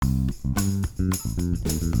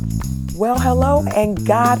Well, hello and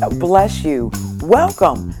God bless you.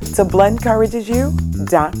 Welcome to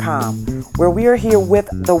BlendencouragesYou.com, where we are here with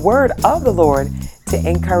the word of the Lord to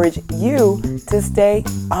encourage you to stay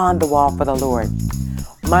on the wall for the Lord.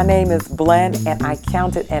 My name is Blen, and I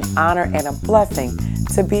count it an honor and a blessing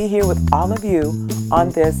to be here with all of you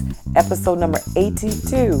on this episode number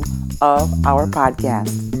 82 of our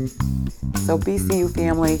podcast. So BCU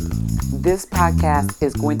family, this podcast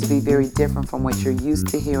is going to be very different from what you're used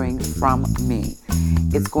to hearing from me.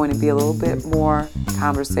 It's going to be a little bit more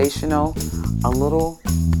conversational, a little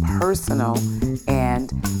personal,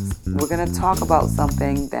 and we're going to talk about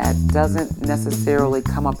something that doesn't necessarily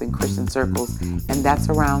come up in Christian circles, and that's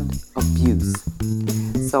around abuse.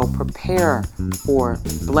 So prepare for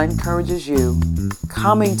Blen Encourages You,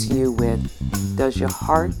 coming to you with, Does Your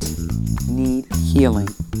Heart Need Healing?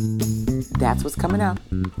 That's what's coming up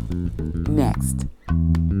next.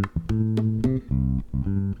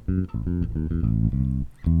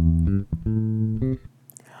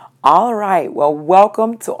 All right. Well,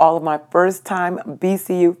 welcome to all of my first-time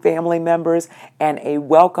BCU family members, and a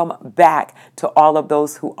welcome back to all of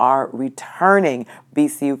those who are returning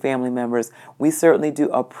BCU family members. We certainly do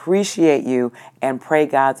appreciate you and pray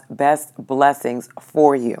God's best blessings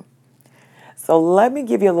for you. So let me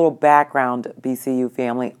give you a little background, BCU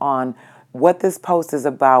family, on what this post is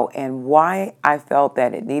about and why I felt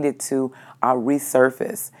that it needed to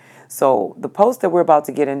resurface. So the post that we're about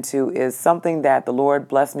to get into is something that the Lord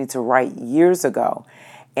blessed me to write years ago.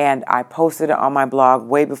 And I posted it on my blog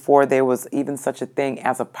way before there was even such a thing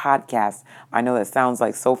as a podcast. I know that sounds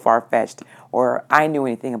like so far-fetched, or I knew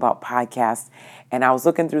anything about podcasts. And I was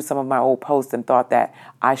looking through some of my old posts and thought that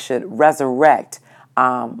I should resurrect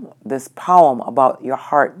this poem about your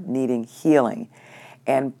heart needing healing.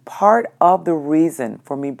 And part of the reason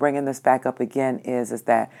for me bringing this back up again is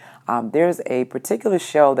that there's a particular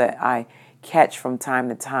show that I catch from time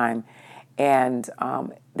to time, and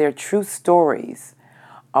they're true stories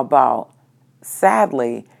about,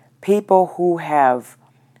 sadly, people who have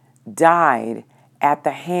died at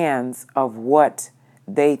the hands of what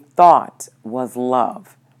they thought was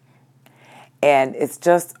love. And it's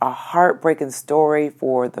just a heartbreaking story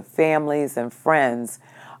for the families and friends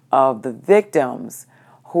of the victims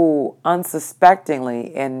who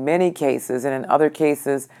unsuspectingly, in many cases, and in other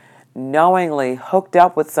cases, knowingly hooked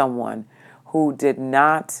up with someone who did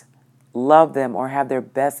not love them or have their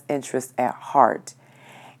best interests at heart.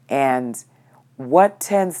 And what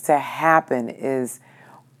tends to happen is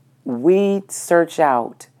we search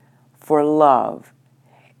out for love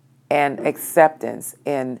and acceptance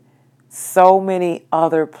in so many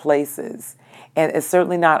other places. And it's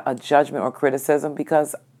certainly not a judgment or criticism,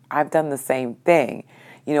 because I've done the same thing.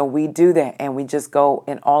 You know, we do that and we just go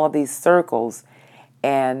in all of these circles,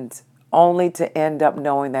 and only to end up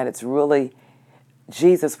knowing that it's really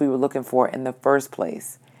Jesus we were looking for in the first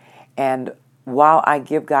place. And while I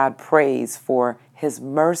give God praise for his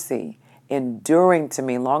mercy enduring to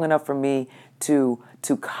me long enough for me to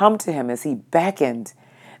come to him as he beckoned,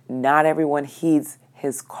 not everyone heeds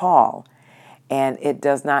his call. And it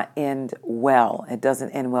does not end well. It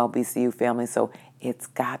doesn't end well, BCU family. So it's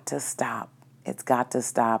got to stop. It's got to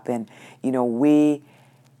stop. And, you know,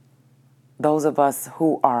 those of us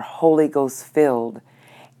who are Holy Ghost filled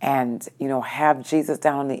and, you know, have Jesus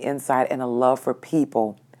down on the inside and a love for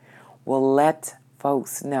people, will let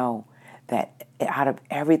folks know that out of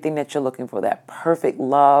everything that you're looking for, that perfect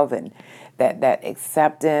love and that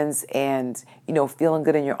acceptance and, you know, feeling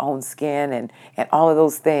good in your own skin and all of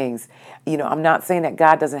those things, you know, I'm not saying that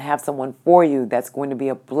God doesn't have someone for you that's going to be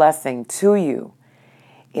a blessing to you.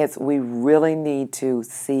 We really need to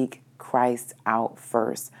seek Christ out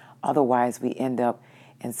first. Otherwise, we end up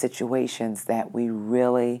in situations that we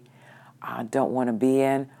really don't want to be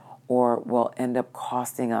in, or will end up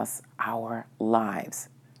costing us our lives.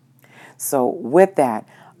 So with that,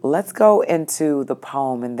 let's go into the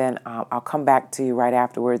poem, and then I'll come back to you right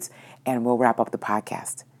afterwards, and we'll wrap up the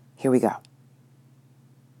podcast. Here we go.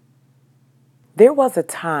 There was a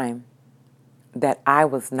time that I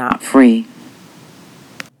was not free.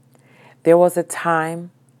 There was a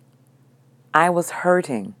time I was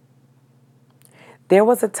hurting. There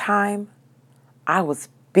was a time I was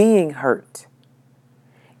being hurt.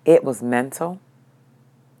 It was mental.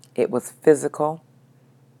 It was physical.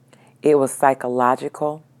 It was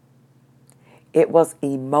psychological. It was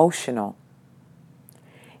emotional.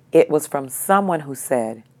 It was from someone who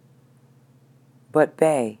said, "But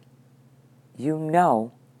bae, you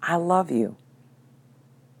know I love you."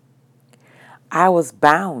 I was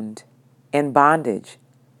bound in bondage.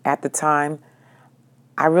 At the time,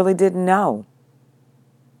 I really didn't know.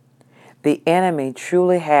 The enemy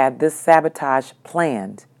truly had this sabotage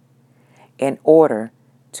planned in order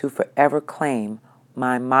to forever claim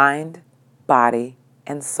my mind, body,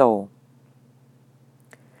 and soul.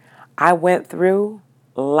 I went through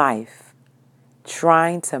life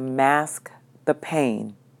trying to mask the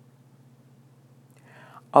pain,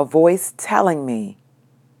 a voice telling me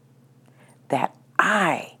that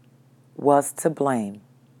I was to blame.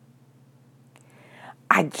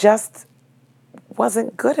 I just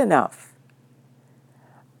wasn't good enough.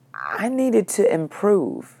 I needed to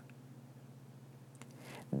improve.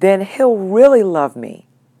 Then he'll really love me.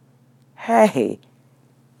 Hey,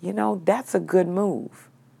 that's a good move.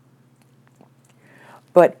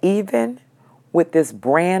 But even with this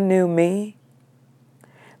brand new me,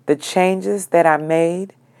 the changes that I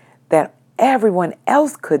made that everyone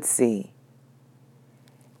else could see,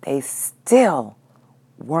 they still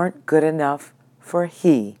weren't good enough for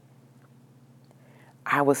he.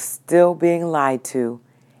 I was still being lied to,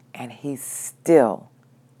 and he's still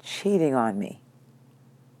cheating on me.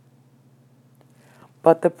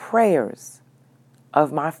 But the prayers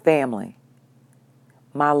of my family,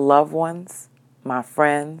 my loved ones, my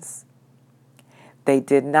friends, they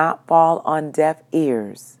did not fall on deaf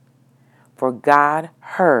ears, for God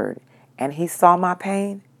heard and he saw my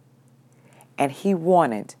pain, and he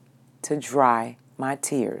wanted to dry my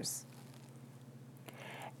tears.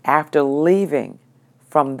 After leaving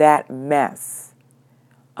from that mess,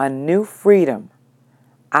 a new freedom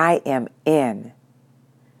I am in.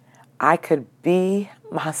 I could be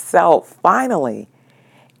myself finally,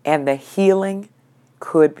 and the healing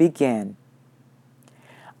could begin.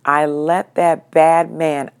 I let that bad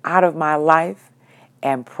man out of my life,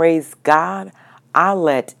 and praise God, I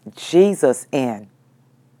let Jesus in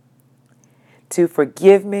to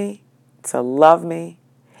forgive me, to love me,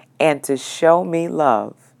 and to show me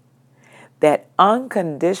love. That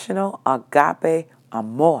unconditional agape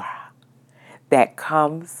amor that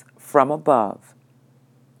comes from above.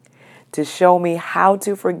 To show me how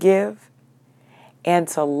to forgive and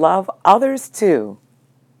to love others too.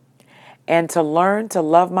 And to learn to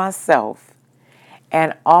love myself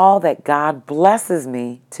and all that God blesses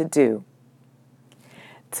me to do.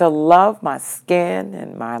 To love my skin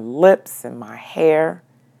and my lips and my hair.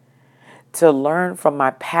 To learn from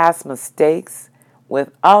my past mistakes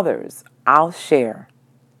with others I'll share.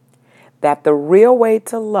 That the real way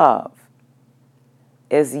to love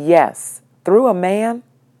is, yes, through a man.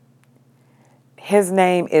 His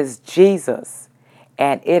name is Jesus,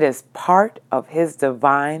 and it is part of his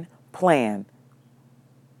divine plan.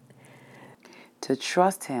 To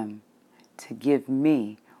trust him to give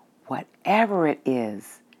me whatever it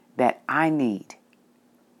is that I need,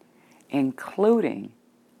 including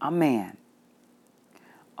a man,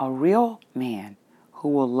 a real man who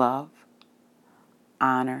will love,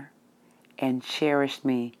 honor, and cherish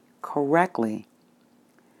me correctly,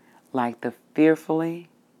 like the fearfully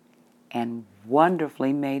and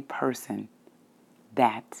wonderfully made person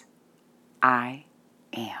that I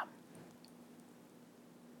am.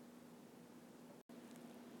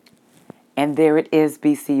 And there it is,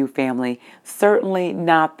 BCU family. Certainly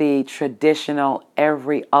not the traditional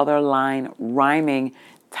every other line rhyming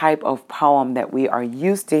type of poem that we are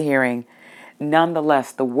used to hearing.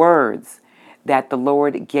 Nonetheless, the words that the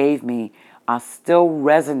Lord gave me still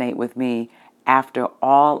resonate with me after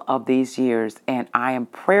all of these years. And I am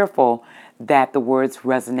prayerful that the words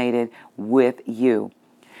resonated with you.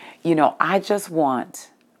 I just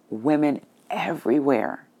want women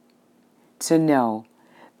everywhere to know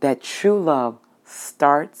that true love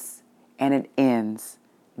starts and it ends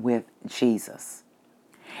with Jesus.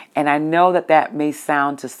 And I know that that may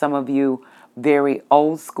sound to some of you very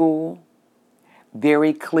old school,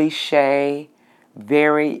 very cliche,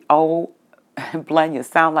 very, Glenn, you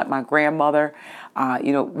sound like my grandmother.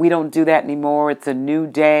 We don't do that anymore. It's a new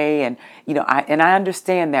day. And, I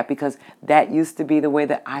understand that because that used to be the way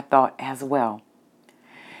that I thought as well.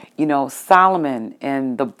 Solomon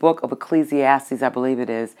in the book of Ecclesiastes, I believe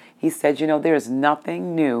it is, he said, there is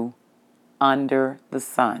nothing new under the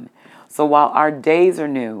sun. So while our days are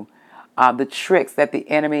new, the tricks that the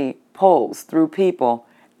enemy pulls through people,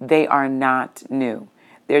 they are not new.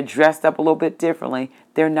 They're dressed up a little bit differently.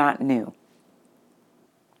 They're not new.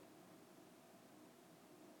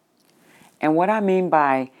 And what I mean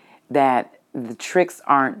by that the tricks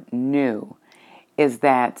aren't new is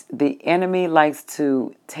that the enemy likes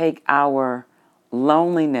to take our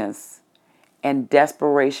loneliness and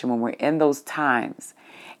desperation when we're in those times,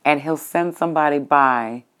 and he'll send somebody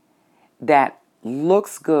by that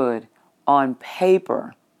looks good on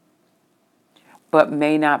paper but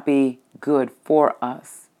may not be good for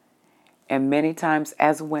us. And many times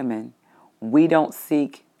as women, we don't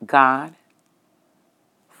seek God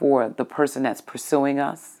for the person that's pursuing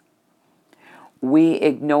us. We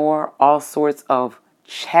ignore all sorts of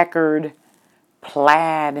checkered,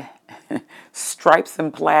 plaid, stripes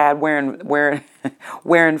and plaid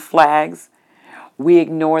wearing flags. We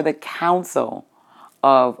ignore the counsel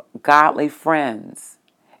of godly friends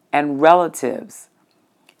and relatives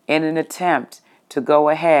in an attempt to go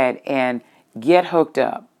ahead and get hooked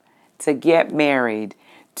up, to get married,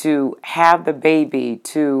 to have the baby,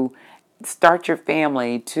 to start your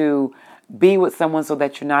family, to be with someone so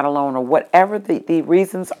that you're not alone, or whatever the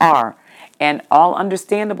reasons are, and all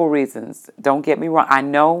understandable reasons. Don't get me wrong. I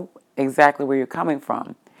know exactly where you're coming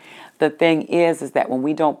from. The thing is that when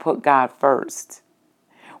we don't put God first,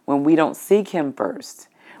 when we don't seek Him first,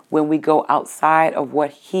 when we go outside of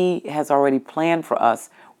what He has already planned for us,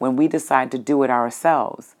 when we decide to do it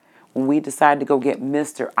ourselves, when we decide to go get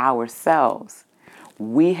Mr. ourselves,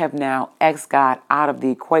 we have now X God out of the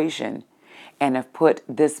equation and have put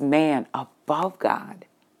this man above God.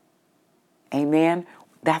 Amen?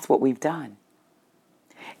 That's what we've done.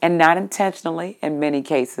 And not intentionally in many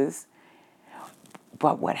cases.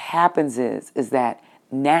 But what happens is that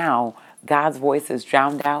now God's voice is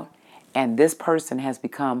drowned out and this person has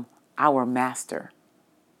become our master.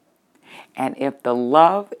 And if the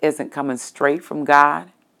love isn't coming straight from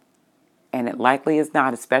God, and it likely is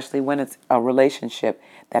not, especially when it's a relationship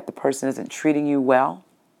that the person isn't treating you well,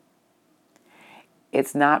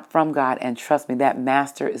 it's not from God. And trust me, that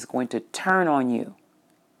master is going to turn on you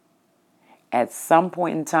at some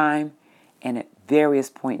point in time and at various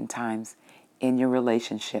point in times in your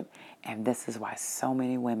relationship. And this is why so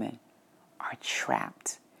many women are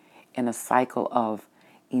trapped in a cycle of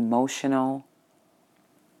emotional,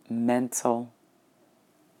 mental,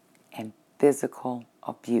 and physical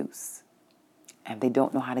abuse. And they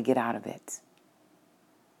don't know how to get out of it.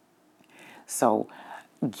 So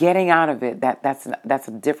getting out of it, that's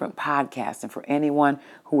a different podcast. And for anyone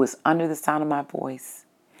who is under the sound of my voice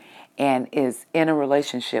and is in a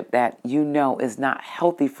relationship that you know is not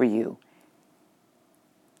healthy for you,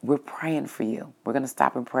 we're praying for you. We're going to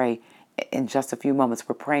stop and pray in just a few moments.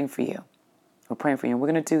 We're praying for you. We're praying for you, and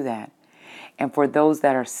we're going to do that. And for those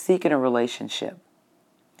that are seeking a relationship,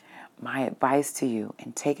 my advice to you,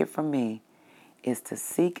 and take it from me, is to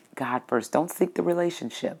seek God first. Don't seek the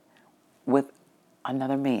relationship with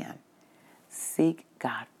another man. Seek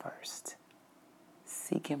God first.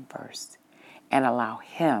 Seek Him first. And allow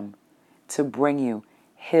Him to bring you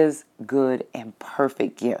His good and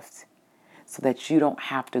perfect gift so that you don't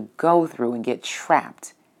have to go through and get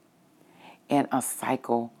trapped in a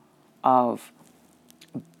cycle of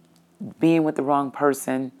being with the wrong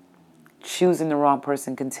person, choosing the wrong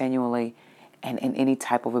person continually, and in any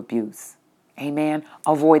type of abuse. Amen.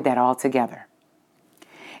 Avoid that altogether.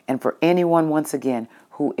 And for anyone, once again,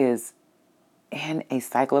 who is in a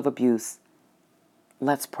cycle of abuse,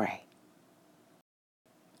 let's pray.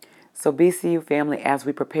 So BCU family, as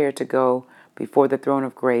we prepare to go before the throne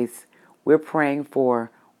of grace, we're praying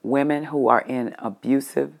for women who are in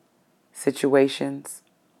abusive situations,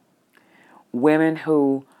 women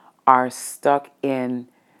who are stuck in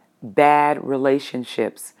bad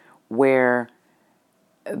relationships where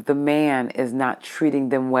the man is not treating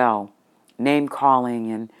them well, name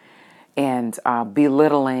calling and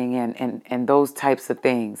belittling and those types of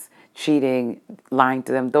things, cheating, lying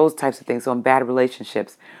to them, those types of things. So in bad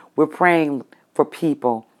relationships, we're praying for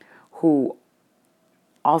people who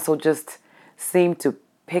also just seem to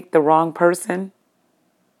pick the wrong person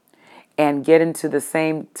and get into the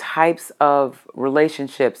same types of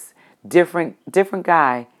relationships, different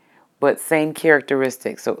guy, but same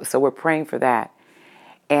characteristics. So we're praying for that.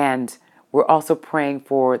 And we're also praying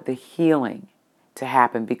for the healing to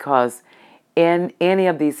happen, because in any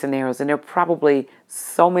of these scenarios, and there are probably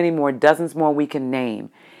so many more, dozens more we can name,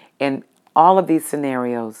 in all of these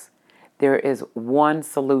scenarios, there is one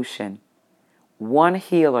solution, one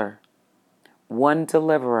healer, one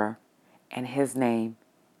deliverer, and His name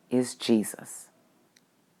is Jesus.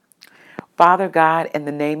 Father God, in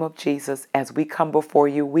the name of Jesus, as we come before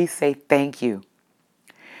you, we say thank you.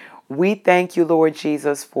 We thank you, Lord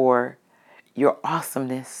Jesus, for your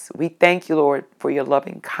awesomeness. We thank you, Lord, for your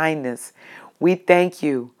loving kindness. We thank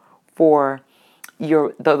you for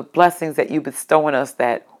the blessings that you bestow on us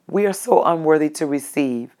that we are so unworthy to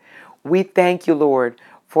receive. We thank you, Lord,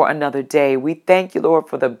 for another day. We thank you, Lord,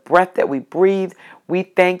 for the breath that we breathe. We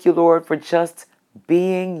thank you, Lord, for just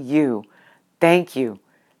being you. Thank you.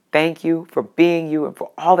 Thank you for being you and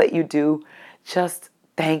for all that you do. Just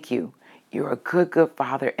thank you. You're a good, good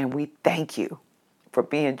Father, and we thank you for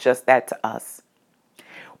being just that to us.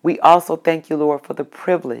 We also thank you, Lord, for the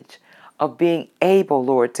privilege of being able,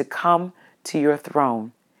 Lord, to come to your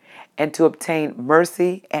throne and to obtain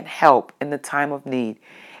mercy and help in the time of need.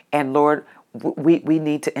 And Lord, we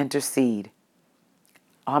need to intercede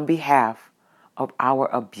on behalf of our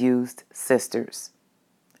abused sisters.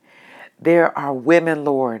 There are women,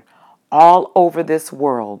 Lord, all over this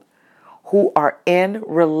world who are in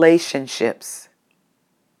relationships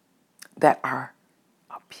that are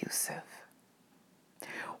abusive.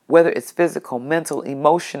 Whether it's physical, mental,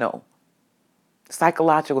 emotional,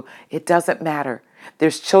 psychological, it doesn't matter.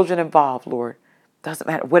 There's children involved, Lord. Doesn't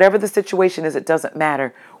matter. Whatever the situation is, it doesn't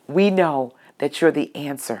matter. We know that you're the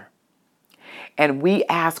answer. And we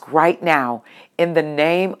ask right now, in the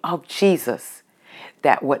name of Jesus,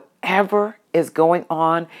 that whatever is going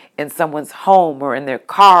on in someone's home or in their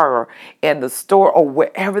car or in the store or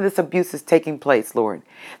wherever this abuse is taking place, Lord,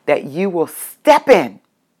 that you will step in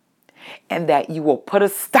and that you will put a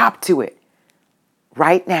stop to it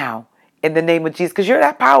right now in the name of Jesus, because you're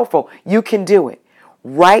that powerful. You can do it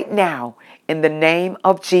right now in the name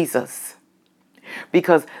of Jesus,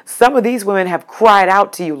 because some of these women have cried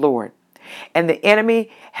out to you, Lord, and the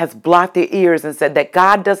enemy has blocked their ears and said that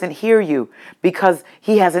God doesn't hear you because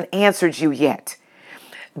he hasn't answered you yet.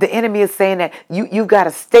 The enemy is saying that you've got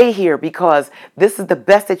to stay here because this is the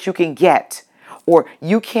best that you can get, or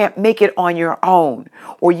you can't make it on your own,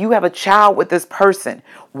 or you have a child with this person.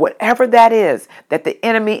 Whatever that is that the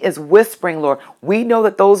enemy is whispering, Lord, we know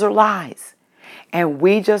that those are lies. And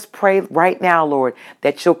we just pray right now, Lord,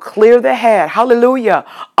 that you'll clear the head, hallelujah,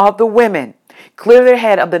 of the women. Clear their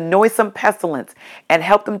head of the noisome pestilence and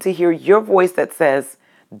help them to hear your voice that says,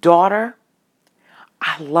 daughter,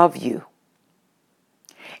 I love you.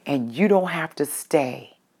 And you don't have to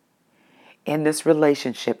stay in this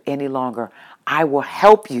relationship any longer. I will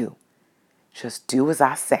help you. Just do as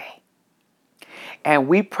I say. And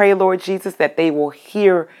we pray, Lord Jesus, that they will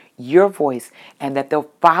hear your voice and that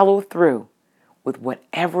they'll follow through with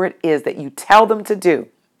whatever it is that you tell them to do.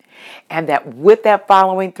 And that with that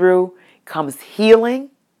following through comes healing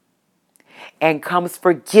and comes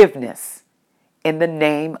forgiveness in the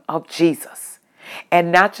name of Jesus.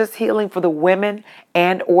 And not just healing for the women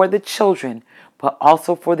and or the children, but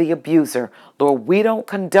also for the abuser. Lord, we don't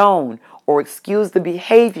condone or excuse the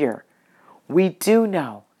behavior. We do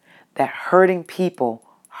know that hurting people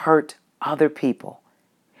hurt other people.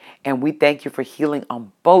 And we thank you for healing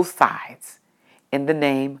on both sides in the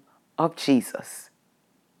name of Jesus.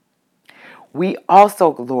 We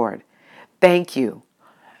also, Lord, thank you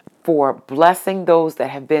for blessing those that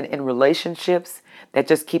have been in relationships that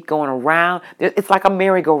just keep going around. It's like a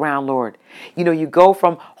merry-go-round, Lord. You know, you go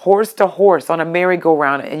from horse to horse on a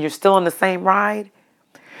merry-go-round and you're still on the same ride.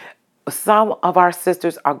 Some of our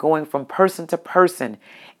sisters are going from person to person,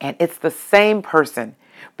 and it's the same person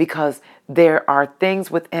because there are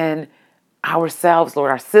things within ourselves,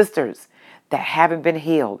 Lord, our sisters, that haven't been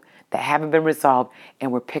healed, that haven't been resolved,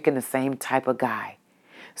 and we're picking the same type of guy.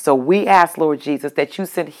 So we ask, Lord Jesus, that you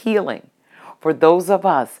send healing for those of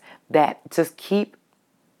us that just keep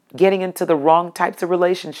getting into the wrong types of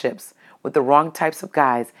relationships with the wrong types of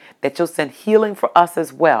guys, that you'll send healing for us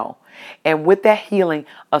as well. And with that healing,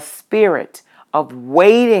 a spirit of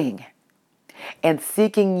waiting and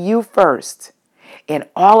seeking you first in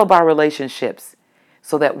all of our relationships,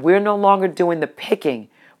 so that we're no longer doing the picking,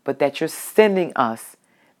 but that you're sending us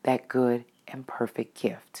that good and perfect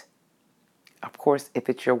gift. Of course, if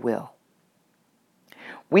it's your will.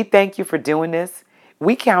 We thank you for doing this.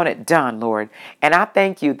 We count it done, Lord. And I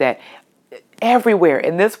thank you that everywhere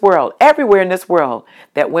in this world,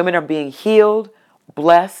 that women are being healed,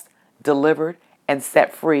 blessed, delivered, and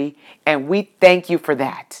set free. And we thank you for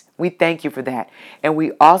that. We thank you for that. And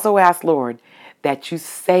we also ask, Lord, that you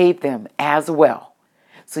save them as well.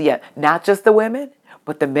 So yeah, not just the women,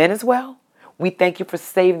 but the men as well. We thank you for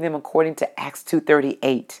saving them according to Acts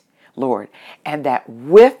 2:38, Lord. And that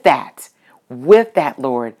with that,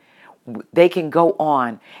 Lord, they can go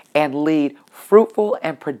on and lead fruitful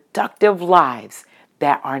and productive lives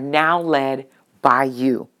that are now led by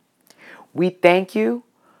you. We thank you,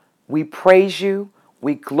 we praise you,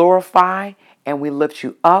 we glorify, and we lift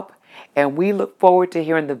you up. And we look forward to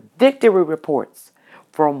hearing the victory reports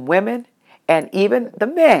from women and even the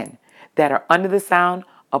men that are under the sound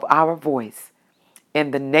of our voice.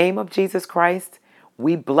 In the name of Jesus Christ,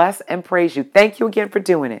 we bless and praise you. Thank you again for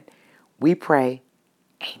doing it. We pray,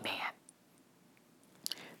 amen.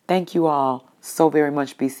 Thank you all so very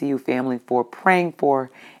much, BCU family, for praying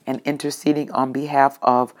for and interceding on behalf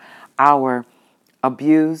of our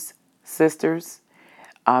abused sisters,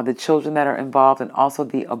 the children that are involved, and also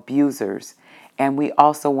the abusers. And we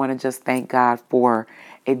also want to just thank God for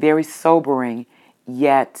a very sobering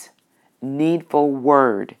yet needful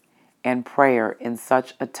word and prayer in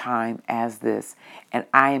such a time as this. And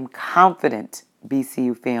I am confident,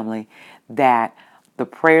 BCU family, that the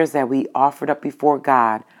prayers that we offered up before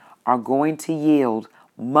God are going to yield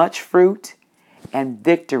much fruit and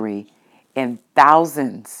victory in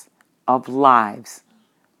thousands of lives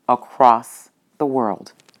across the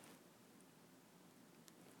world.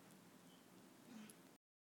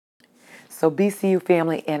 So, BCU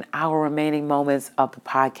family, in our remaining moments of the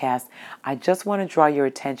podcast, I just want to draw your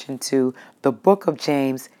attention to the book of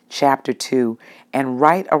James, chapter 2, and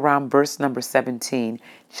right around verse number 17,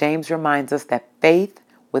 James reminds us that faith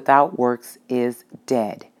without works is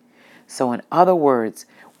dead. So, in other words,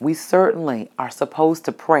 we certainly are supposed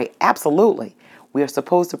to pray. Absolutely. We are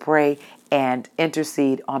supposed to pray and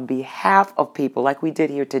intercede on behalf of people like we did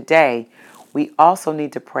here today. We also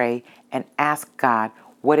need to pray and ask God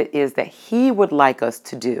what it is that He would like us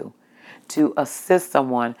to do to assist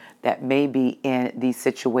someone that may be in these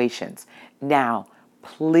situations. Now,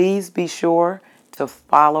 please be sure to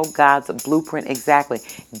follow God's blueprint exactly.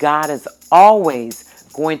 God is always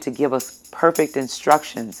going to give us perfect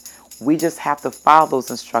instructions. We just have to follow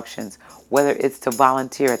those instructions, whether it's to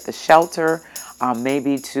volunteer at the shelter,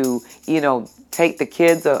 maybe to, take the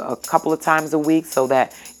kids a couple of times a week so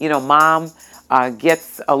that, mom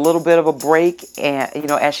gets a little bit of a break, and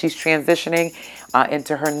as she's transitioning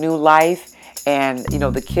into her new life, and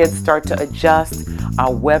the kids start to adjust,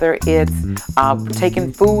 whether it's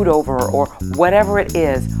taking food over or whatever it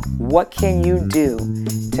is. What can you do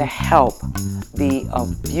to help the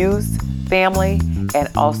abused family and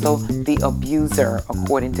also the abuser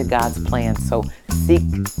according to God's plan? So seek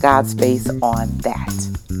God's face on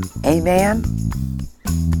that. Amen.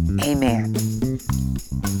 Amen.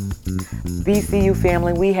 BCU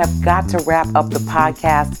family, we have got to wrap up the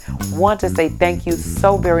podcast. Want to say thank you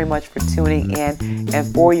so very much for tuning in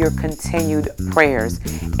and for your continued prayers.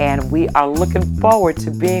 And we are looking forward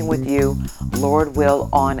to being with you, Lord will,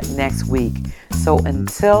 on next week. So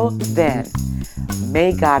until then,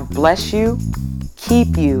 may God bless you,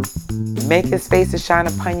 keep you, make His face to shine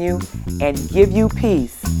upon you, and give you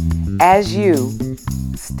peace as you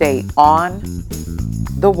stay on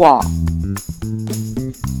the wall.